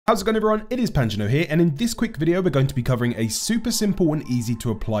How's it going, everyone? It is Panjno here, and in this quick video we're going to be covering a super simple and easy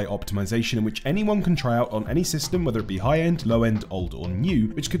to apply optimization in which anyone can try out on any system, whether it be high-end, low-end, old or new,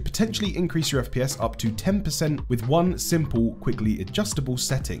 which could potentially increase your FPS up to 10% with one simple, quickly adjustable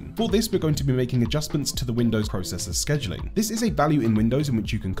setting. For this, we're going to be making adjustments to the Windows processor scheduling. This is a value in Windows in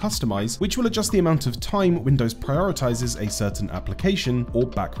which you can customize, which will adjust the amount of time Windows prioritizes a certain application or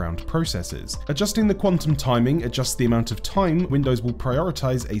background processes. Adjusting the quantum timing adjusts the amount of time Windows will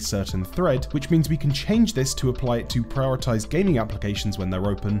prioritize a certain thread, which means we can change this to apply it to prioritize gaming applications when they're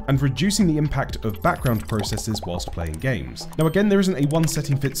open, and reducing the impact of background processes whilst playing games. Now again, there isn't a one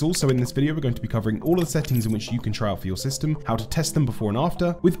setting fits all, so in this video we're going to be covering all of the settings in which you can try out for your system, how to test them before and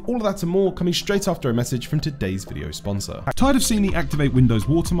after, with all of that and more coming straight after a message from today's video sponsor. Tired of seeing the Activate Windows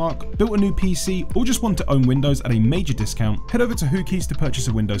watermark, built a new PC, or just want to own Windows at a major discount? Head over to Whokeys to purchase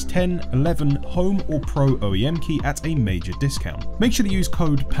a Windows 10, 11, Home or Pro OEM key at a major discount. Make sure to use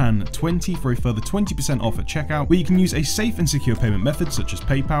code PAN20 for a further 20% off at checkout, where you can use a safe and secure payment method such as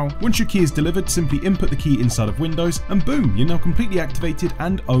PayPal. Once your key is delivered, simply input the key inside of Windows and boom, you're now completely activated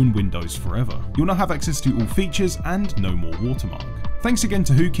and own Windows forever. You'll now have access to all features and no more watermark. Thanks again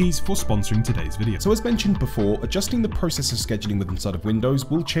to Whokeys for sponsoring today's video. So as mentioned before, adjusting the processor scheduling within inside of Windows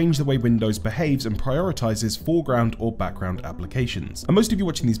will change the way Windows behaves and prioritizes foreground or background applications. And most of you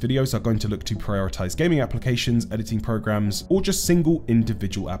watching these videos are going to look to prioritize gaming applications, editing programs, or just single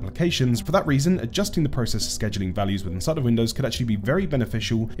individual applications. For that reason, adjusting the processor scheduling values within inside of Windows could actually be very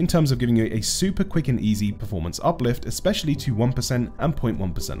beneficial in terms of giving you a super quick and easy performance uplift, especially to 1% and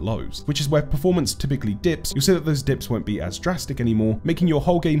 0.1% lows, which is where performance typically dips. You'll see that those dips won't be as drastic anymore, making your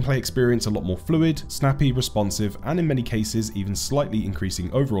whole gameplay experience a lot more fluid, snappy, responsive, and in many cases even slightly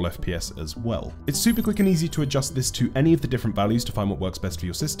increasing overall FPS as well. It's super quick and easy to adjust this to any of the different values to find what works best for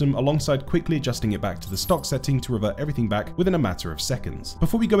your system, alongside quickly adjusting it back to the stock setting to revert everything back within a matter of seconds.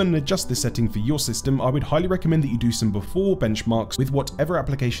 Before we go in and adjust this setting for your system, I would highly recommend that you do some before benchmarks with whatever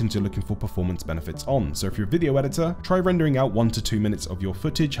applications you're looking for performance benefits on. So if you're a video editor, try rendering out 1 to 2 minutes of your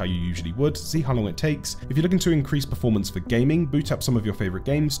footage how you usually would, see how long it takes. If you're looking to increase performance for gaming, boot up some of your favorite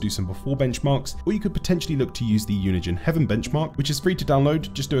games, do some before benchmarks, or you could potentially look to use the Unigine Heaven benchmark, which is free to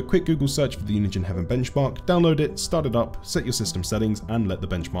download. Just do a quick Google search for the Unigine Heaven benchmark, download it, start it up, set your system settings, and let the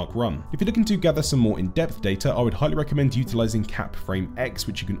benchmark run. If you're looking to gather some more in-depth data, I would highly recommend utilizing CapFrame X,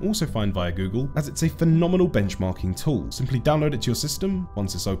 which you can also find via Google, as it's a phenomenal benchmarking tool. Simply download it to your system.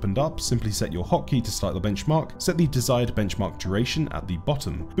 Once it's opened up, simply set your hotkey to start the benchmark, set the desired benchmark duration at the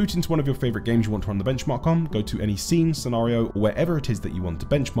bottom. Boot into one of your favorite games you want to run the benchmark on, go to any scene, scenario, or wherever it is that you want to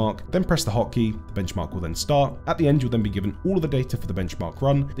benchmark, then press the hotkey, the benchmark will then start. At the end, you'll then be given all of the data for the benchmark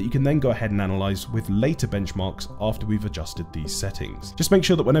run that you can then go ahead and analyze with later benchmarks after we've adjusted these settings. Just make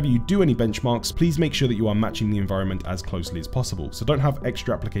sure that whenever you do any benchmarks, please make sure that you are matching the environment as closely as possible. So don't have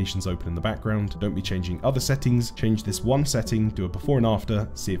extra applications open in the background, don't be changing other settings, change this one setting, do a before and after,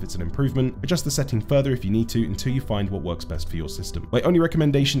 see if it's an improvement, adjust the setting further if you need to until you find what works best for your system. My only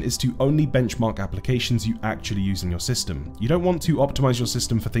recommendation is to only benchmark applications you actually use in your system. You don't want to optimize your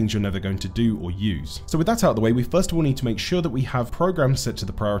system for things you're never going to do or use. So with that out of the way, we first of all need to make sure that we have programs set to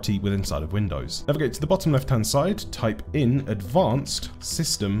the priority within inside of Windows. Navigate to the bottom left hand side, type in Advanced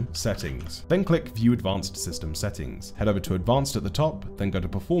System Settings, then click View Advanced System Settings. Head over to Advanced at the top, then go to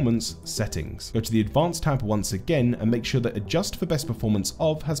Performance Settings. Go to the Advanced tab once again and make sure that Adjust for Best Performance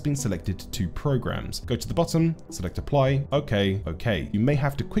of has been selected to Programs. Go to the bottom, select Apply, OK. You may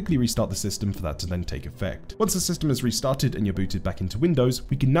have to quickly restart the system for that to then take effect. Once the system is restarted and you're booted back into Windows,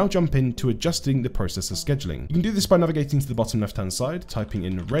 we can now jump into adjusting the processor scheduling. You can do this by navigating to the bottom left hand side, typing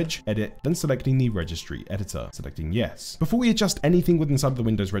in reg edit, then selecting the registry editor, selecting yes. Before we adjust anything within inside of the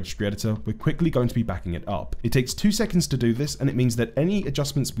Windows registry editor, we're quickly going to be backing it up. It takes 2 seconds to do this, and it means that any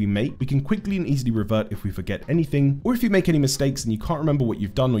adjustments we make, we can quickly and easily revert if we forget anything, or if you make any mistakes and you can't remember what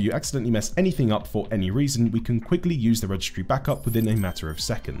you've done, or you accidentally mess anything up for any reason, we can quickly use the registry backup within a matter of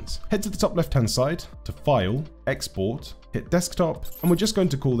seconds. Head to the top left hand side to File, Export, hit Desktop, and we're just going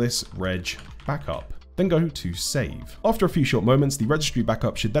to call this Reg Backup. Then go to Save. After a few short moments, the registry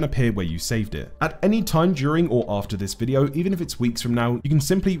backup should then appear where you saved it. At any time during or after this video, even if it's weeks from now, you can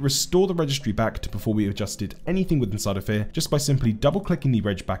simply restore the registry back to before we adjusted anything with inside of here, just by simply double clicking the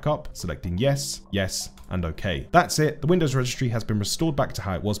reg backup, selecting yes, yes, and OK. That's it. The Windows registry has been restored back to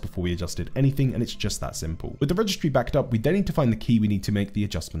how it was before we adjusted anything, and it's just that simple. With the registry backed up, we then need to find the key we need to make the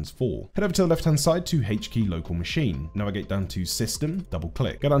adjustments for. Head over to the left hand side to HKey Local Machine. Navigate down to System, double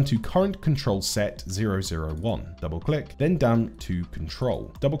click. Go down to Current Control Set 001. Double click, then down to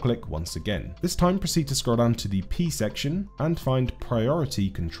control. Double click once again. This time proceed to scroll down to the P section and find priority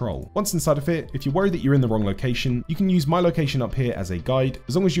control. Once inside of it, if you're worried that you're in the wrong location, you can use my location up here as a guide.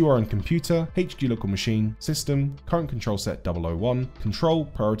 As long as you are on computer, HG local machine, system, current control set 001, control,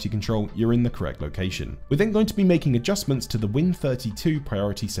 priority control, you're in the correct location. We're then going to be making adjustments to the Win32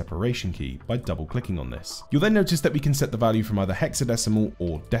 priority separation key by double clicking on this. You'll then notice that we can set the value from either hexadecimal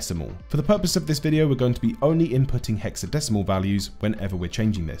or decimal. For the purpose of this video, we're going to be only inputting hexadecimal values whenever we're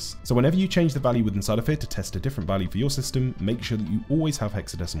changing this. So whenever you change the value within inside of it to test a different value for your system, make sure that you always have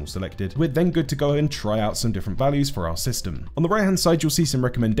hexadecimal selected. We're then good to go and try out some different values for our system. On the right hand side, you'll see some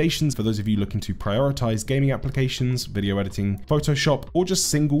recommendations for those of you looking to prioritize gaming applications, video editing, Photoshop, or just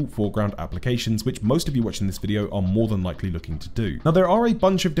single foreground applications, which most of you watching this video are more than likely looking to do. Now, there are a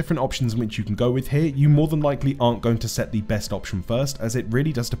bunch of different options in which you can go with here. You more than likely aren't going to set the best option first, as it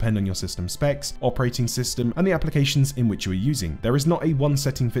really does depend on your system specs, operating system, and the applications in which you are using. There is not a one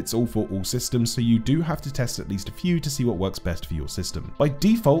setting fits all for all systems, so you do have to test at least a few to see what works best for your system. By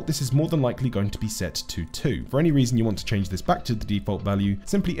default, this is more than likely going to be set to 2. For any reason you want to change this back to the default value,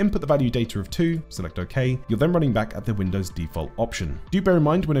 simply input the value data of 2, select OK. You're then running back at the Windows default option. Do bear in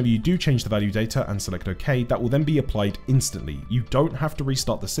mind, whenever you do change the value data and select OK, that will then be applied instantly. You don't have to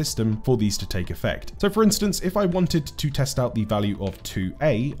restart the system for these to take effect. So for instance, if I wanted to test out the value of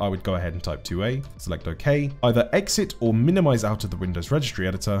 2A, I would go ahead and type 2A, select OK, either exit or minimize out of the Windows registry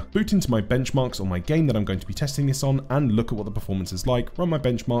editor, boot into my benchmarks on my game that I'm going to be testing this on, and look at what the performance is like, run my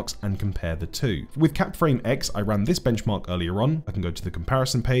benchmarks and compare the two. With CapFrame X, I ran this benchmark earlier on. I can go to the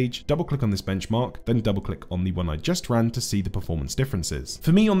comparison page, double click on this benchmark, then double click on the one I just ran to see the performance differences.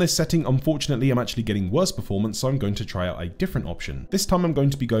 For me on this setting, unfortunately, I'm actually getting worse performance, so I'm going to try out a different option. This time I'm going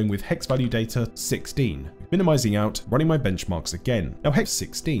to be going with hex value data 16, minimizing out, running my benchmarks again. Now hex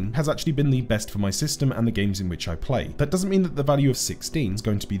 16 has actually been the best for my system and the games in which I play. That doesn't mean that the value of 16 is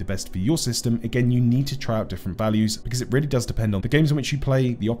going to be the best for your system. Again, you need to try out different values because it really does depend on the games in which you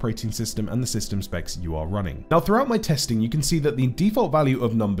play, the operating system, and the system specs you are running. Now throughout my testing, you can see that the default value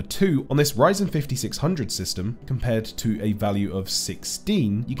of number 2 on this Ryzen 5600 system compared to a value of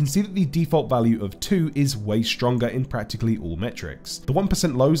 16, you can see that the default value of 2 is way stronger in practically all metrics. The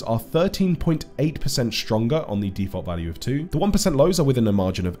 1% lows are 13.8% stronger on the default value of 2. The 1% lows are within a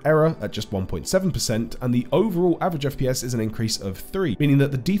margin of error at just 1.7%, and the overall average FPS is an increase of 3, meaning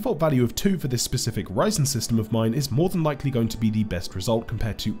that the default value of 2 for this specific Ryzen system of mine is more than likely going to be the best result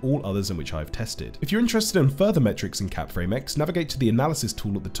compared to all others in which I've tested. If you're interested in further metrics in CapFrame X, navigate to the analysis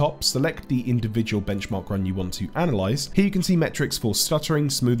tool at the top, select the individual benchmark run you want to analyze. Here you can see metrics for stuttering,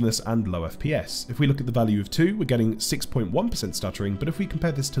 smoothness, and low FPS. If we look at the value of 2, we're getting 6.1% stuttering, but if we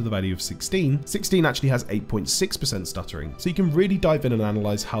compare this to the value of 16, 16 actually has 8.6% stuttering. So you can really dive in and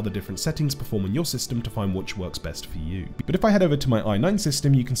analyze how the different settings perform in your system to find which works best for you. But if I head over to my i9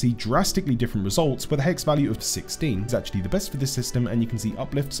 system, you can see drastically different results where the hex value of 16 is actually the best for this system, and you can see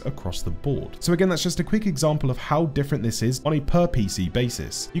uplifts across the board. So again, that's just a quick example of how different this is on a per PC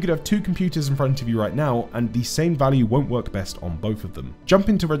basis. You could have two computers in front of you right now, and the same value won't work best on both of them. Jump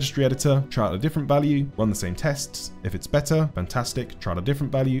into Registry Editor, try out a different value, run the same tests. If it's better, fantastic, try out a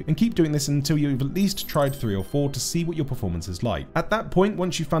different value, and keep doing this until you've at least tried 3 or 4 to see what your performance is like. At that point,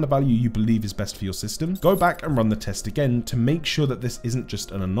 once you've found a value you believe is best for your system, go back and run the test again to make sure that this isn't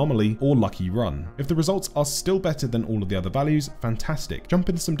just an anomaly or lucky run. If the results are still better than all of the other values, fantastic. Jump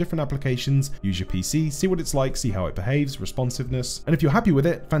into some different applications, use your PC, see what it's like, see how it behaves, responsiveness, and if you're happy with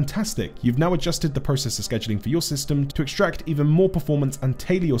it, fantastic. You've now adjusted the process of scheduling for your system to extract even more performance and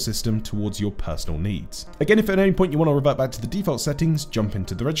tailor your system towards your personal needs. Again, if at any point you want to revert back to the default settings, jump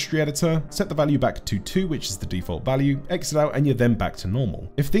into the registry editor, set the value back to 2, which is the default value, exit out, and you're then back to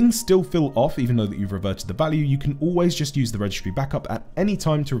normal. If things still feel off, even though that you've reverted the value, you can always just use the registry backup at any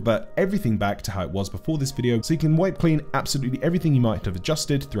time to revert everything back to how it was before this video, so you can wipe clean absolutely everything you might have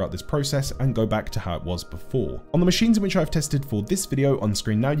adjusted throughout this process and go back to how it was before. On the machines in which I've tested for this video on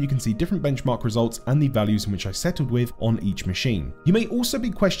screen now, you can see different benchmark results and the values in which I settled with on each machine. You may also be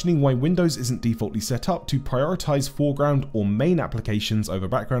questioning why Windows isn't defaultly set up to prioritize foreground or main applications over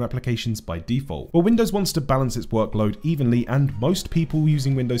background applications by default. Well, Windows wants to balance its workload evenly, and most people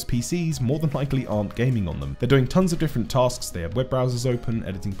using Windows PCs more than likely aren't gaming on them. They're doing tons of different tasks, they have web browsers open,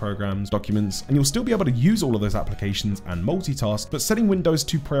 editing programs, documents, and you'll still be able to use all of those applications and multitask, but setting Windows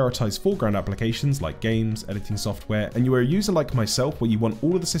to prioritize foreground applications like games, editing software, and you are a user like myself where you want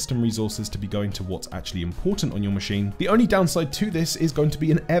all of the system resources to be going to what's actually important on your machine, the only downside to this is going to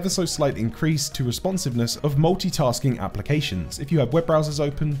be an ever so slight increase to responsiveness of multitasking applications. If you have web browsers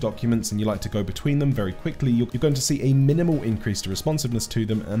open, documents, and you like to go between them very quickly, you're going to see a minimal increase to responsiveness to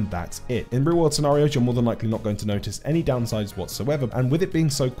them, and that's it. In real world scenarios, you're more than likely not going to notice any downsides whatsoever, and with it being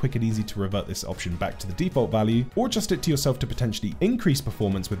so quick and easy to revert this option back to the default value, or adjust it to yourself to potentially increase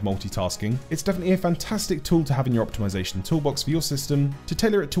performance with multitasking, it's definitely a fantastic tool to have in your optimization toolbox for your system to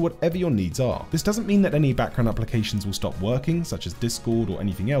tailor it to whatever your needs are. This doesn't mean that any background applications will stop working, such as Discord or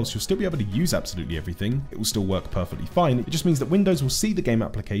anything else. You'll still be able to use absolutely everything. It will still work perfectly fine. It just means that Windows will see the game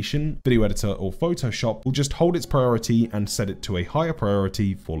application, video editor, or Photoshop will just hold its priority and set it to a higher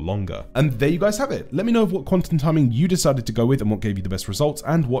priority for longer. And there you guys have it. Let me know of what quantum timing you decided to go with and what gave you the best results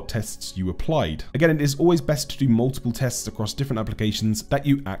and what tests you applied. Again, it is always best to do multiple tests across different applications that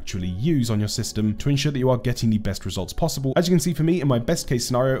you actually use on your system to ensure that you are getting the best results possible. As you can see for me in my best case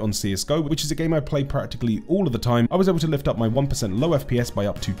scenario on CSGO, which is a game I play practically all of the time, I was able to lift up my 1% low FPS by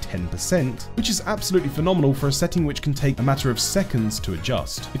up to 10%, which is absolutely phenomenal for a setting which can take a matter of seconds to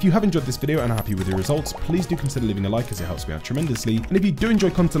adjust. If you have enjoyed this video and are happy with your results, please do consider leaving a like as it helps me out tremendously. And if you do enjoy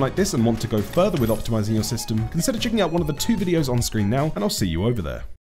content like this and want to go further with optimizing your system, consider checking out one of the 2 videos on screen now, and I'll see you over there.